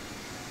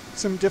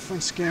some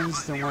different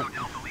skins than what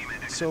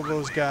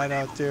Sobo's got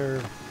out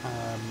there,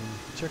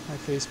 check my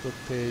Facebook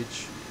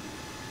page.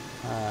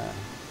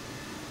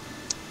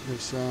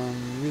 There's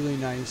some really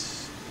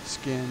nice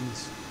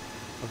skins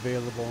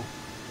available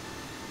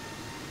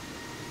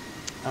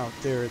out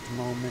there at the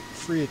moment,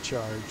 free of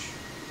charge,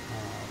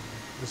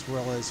 as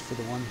well as for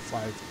the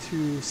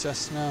 152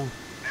 Cessna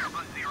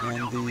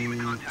and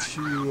the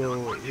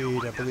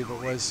 208, I believe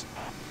it was.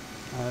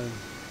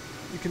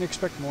 You can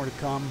expect more to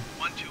come.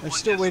 I'm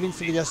still waiting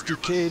for the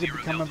SDK to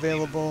become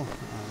available.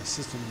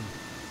 System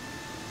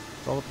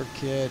developer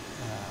kit.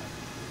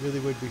 Really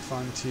would be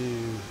fun to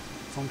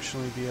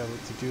functionally be able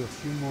to do a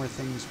few more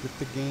things with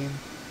the game,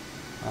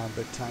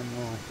 but time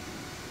will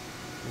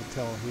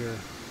tell here.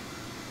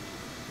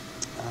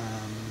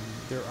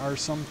 There are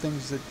some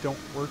things that don't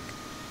work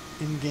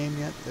in game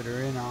yet that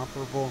are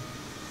inoperable.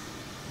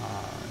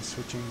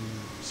 Switching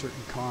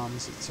certain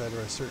comms,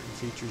 etc., certain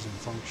features and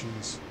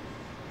functions.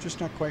 Just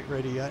not quite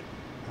ready yet.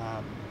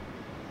 I'm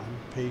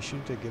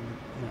patient to give it,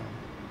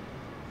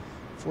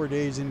 4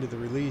 days into the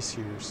release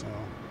here, so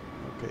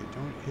okay,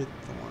 don't hit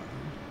the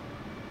line.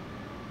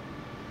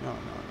 No.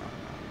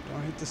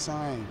 Don't hit the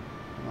sign.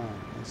 Come on,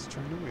 let's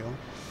turn the wheel.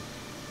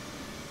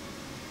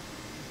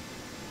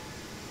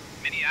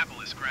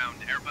 Minneapolis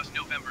ground, Airbus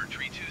November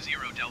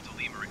 320 Delta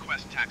Lima,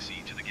 request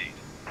taxi to the gate.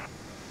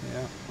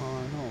 Yeah, well,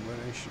 I know, but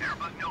I should.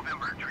 Airbus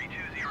November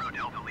 320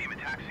 Delta Lima,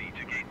 taxi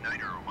to gate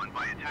 901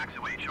 via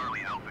taxiway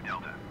Charlie Alpha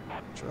Delta.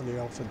 Charlie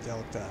Alpha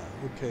Delta.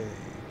 Okay,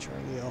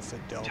 Charlie Alpha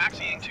Delta.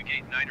 Taxiing to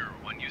gate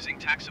 901 using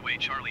taxiway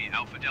Charlie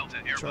Alpha Delta,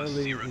 Airbus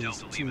Charlie 0 is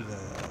Delta to Lima.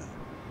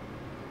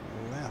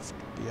 the left,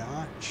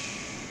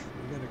 biatch.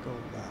 We gotta go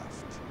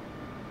left.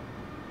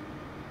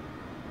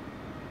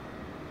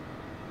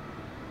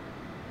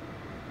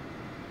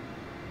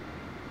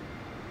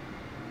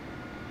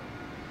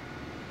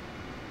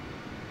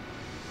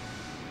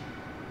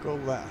 Go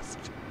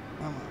left.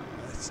 Come on,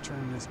 let's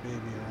turn this baby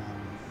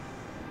around.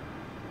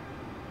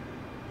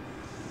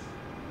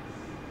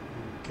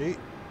 Okay.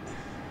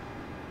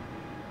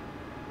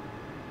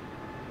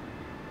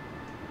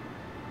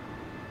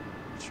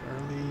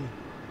 Charlie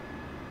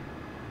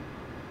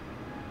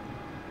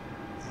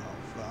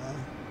Alpha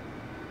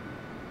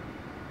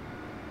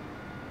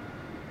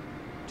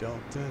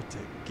Delta to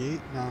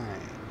gate 9.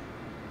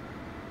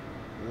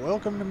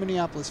 Welcome to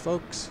Minneapolis,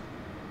 folks.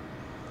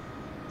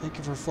 Thank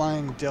you for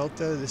flying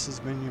Delta. This has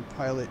been your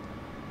pilot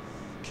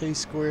K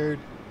Squared.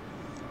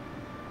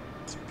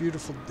 It's a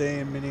beautiful day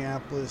in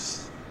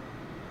Minneapolis.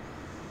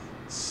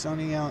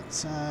 Sunny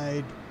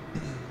outside,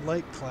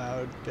 light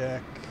cloud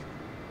deck,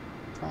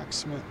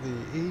 approximately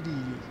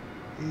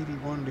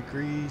 81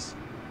 degrees,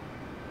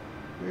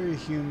 very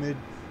humid.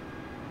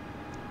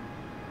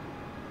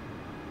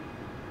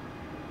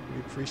 We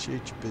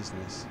appreciate your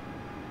business.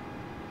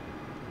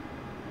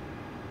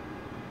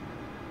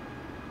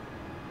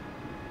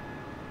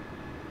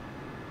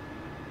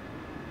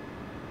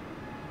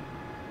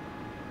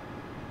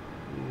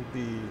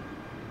 We'll be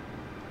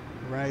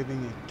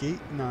arriving at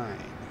gate 9.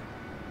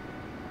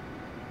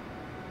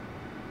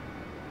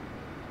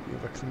 If you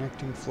have a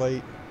connecting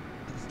flight,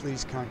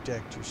 please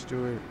contact your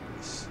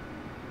stewardess.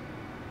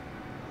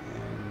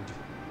 And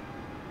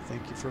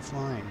thank you for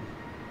flying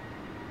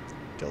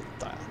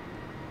Delta.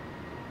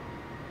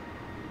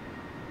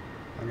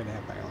 I'm gonna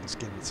have my own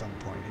skin at some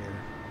point here.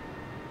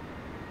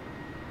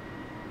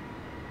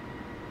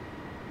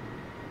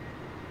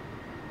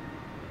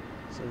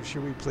 So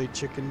should we play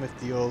chicken with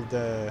the old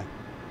truck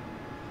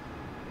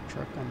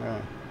on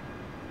the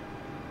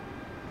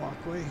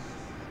walkway?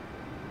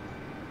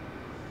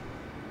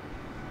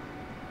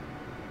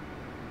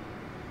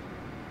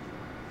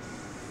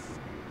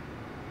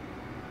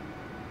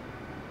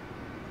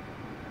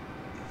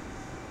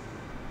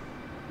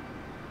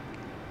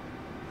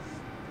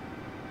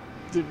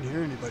 Didn't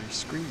hear anybody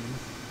screaming.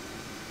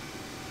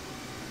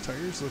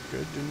 Tires look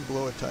good, didn't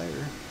blow a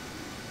tire.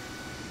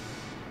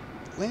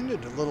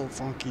 Landed a little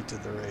funky to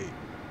the right.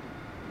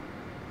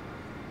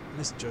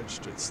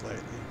 Misjudged it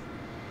slightly.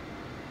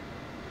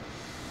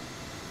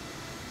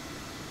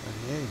 But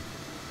hey,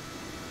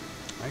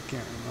 I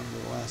can't remember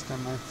the last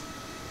time I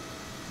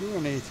flew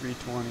an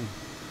A320.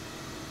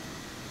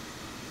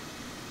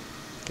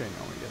 Okay,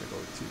 now we gotta go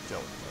to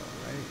Delta,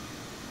 right?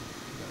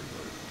 We gotta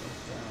go to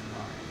Delta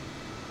 9.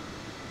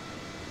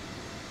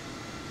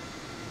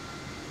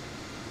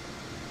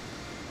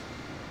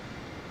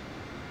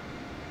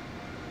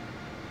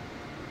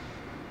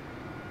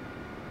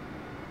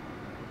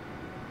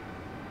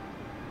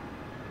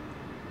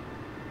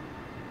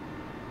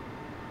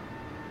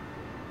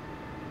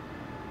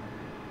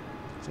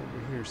 It's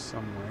over here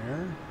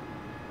somewhere.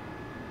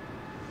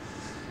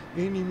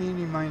 Eeny,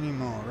 meeny, miny,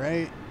 mo,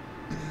 right?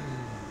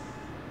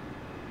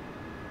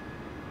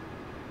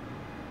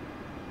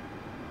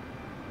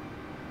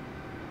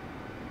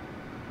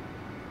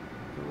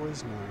 There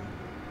was 9.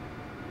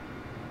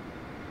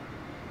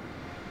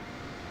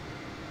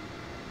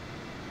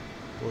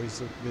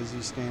 Boys look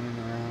busy standing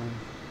around,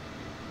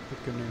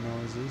 picking their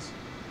noses.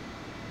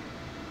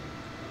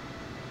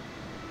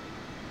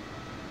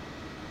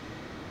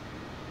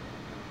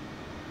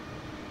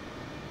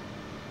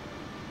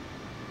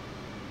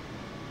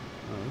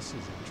 Oh, this is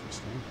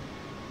interesting.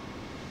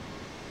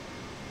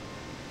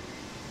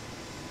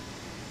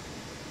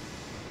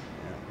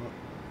 Yeah, well,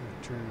 I'm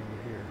gonna turn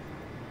over here.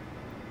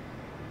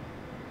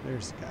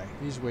 There's the guy.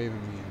 He's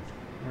waving me in.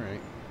 All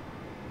right.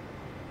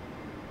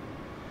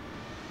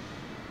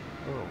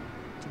 Oh,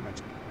 too much.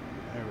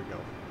 There we go.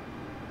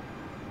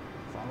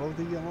 Follow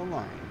the yellow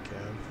line,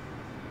 Kev.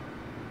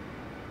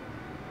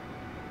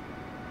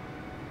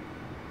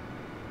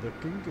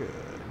 Looking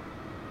good.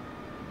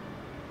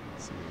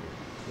 Let's see,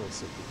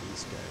 close up with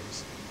these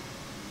guys.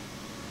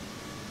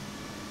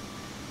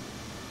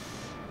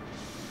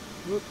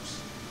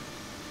 Whoops.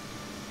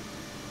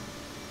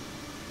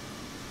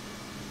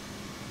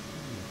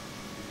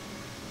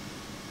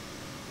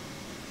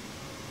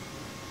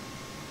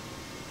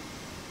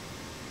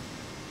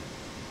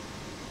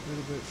 A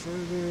little bit further,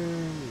 a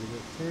little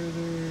bit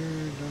further.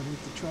 Don't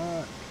hit the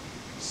truck.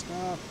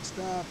 Stop,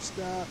 stop,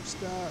 stop,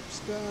 stop,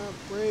 stop.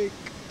 Brake,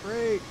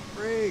 brake,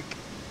 brake.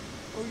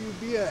 Oh, you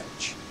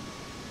bitch.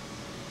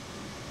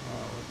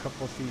 Oh, we're a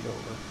couple feet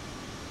over.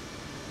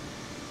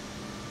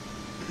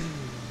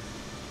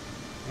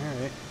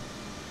 Alright.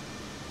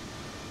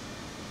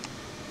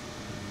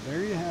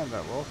 There you have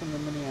it. Welcome to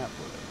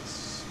Minneapolis.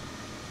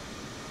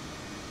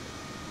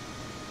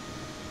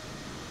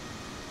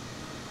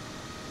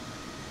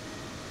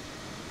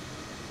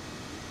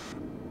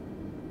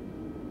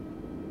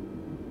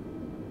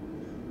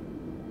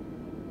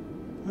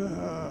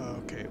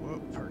 Okay, whoa,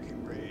 parking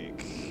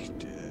brake.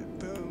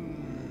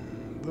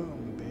 Boom,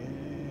 boom,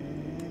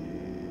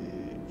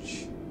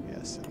 bitch.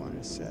 Yes, I want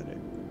to set it.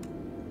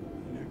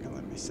 You're not gonna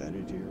let me set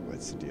it here?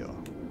 What's the deal?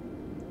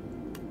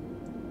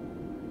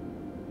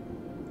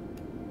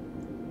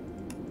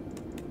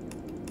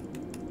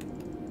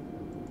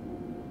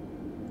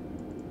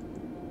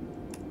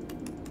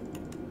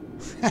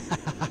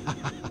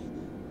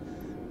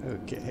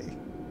 Okay.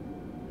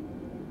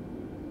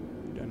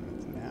 Done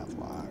with the nav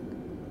log.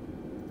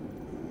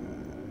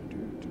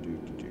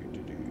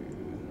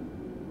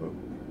 Whoa.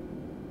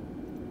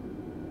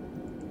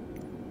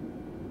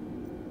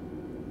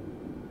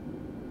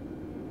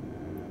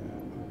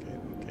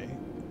 Okay.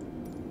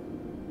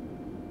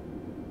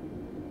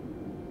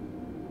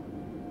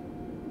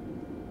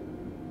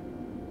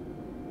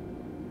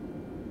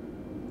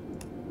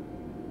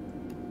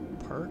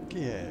 Park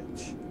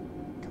it.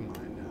 Come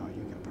on now,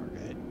 you can park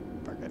it.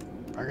 Park it.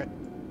 Park it.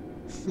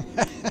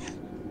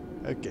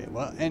 Okay,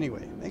 well,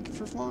 anyway, thank you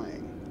for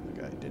flying.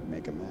 Look, I did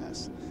make a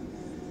mess.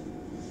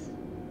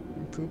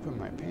 I'm pooping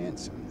my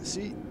pants on the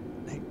seat.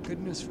 Thank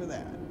goodness for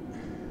that.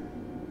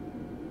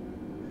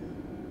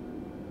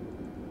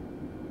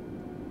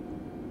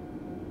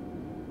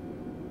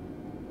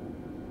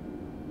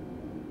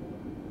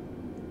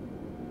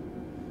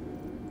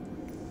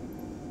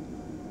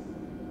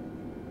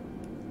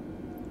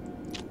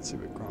 Let's see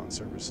what ground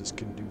services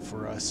can do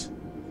for us.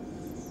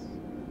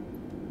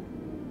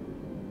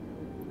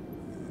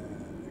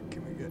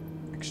 Can we get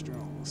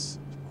external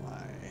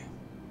supply?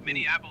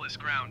 Minneapolis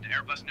ground,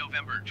 Airbus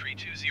November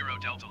 320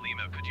 Delta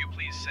Lima. Could you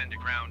please send a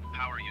ground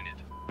power unit?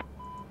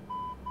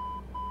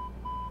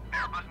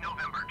 Airbus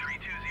November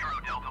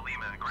 320 Delta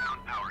Lima,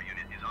 ground power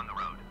unit is on the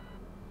road.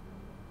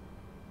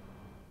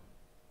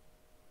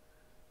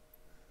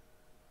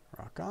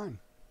 Rock on.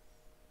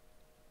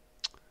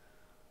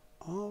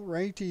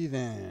 Alrighty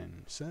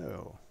then.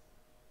 So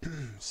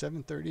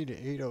 7:30 to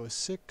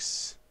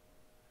 8:06.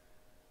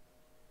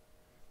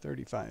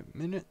 35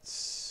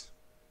 minutes.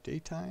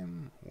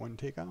 Daytime, 1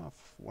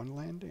 takeoff, 1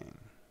 landing.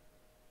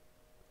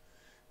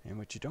 And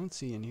what you don't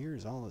see in here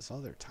is all this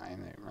other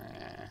time.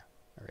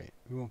 Alright,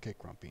 we won't get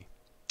grumpy.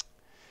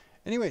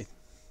 Anyway,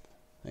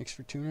 thanks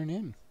for tuning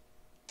in.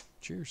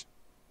 Cheers.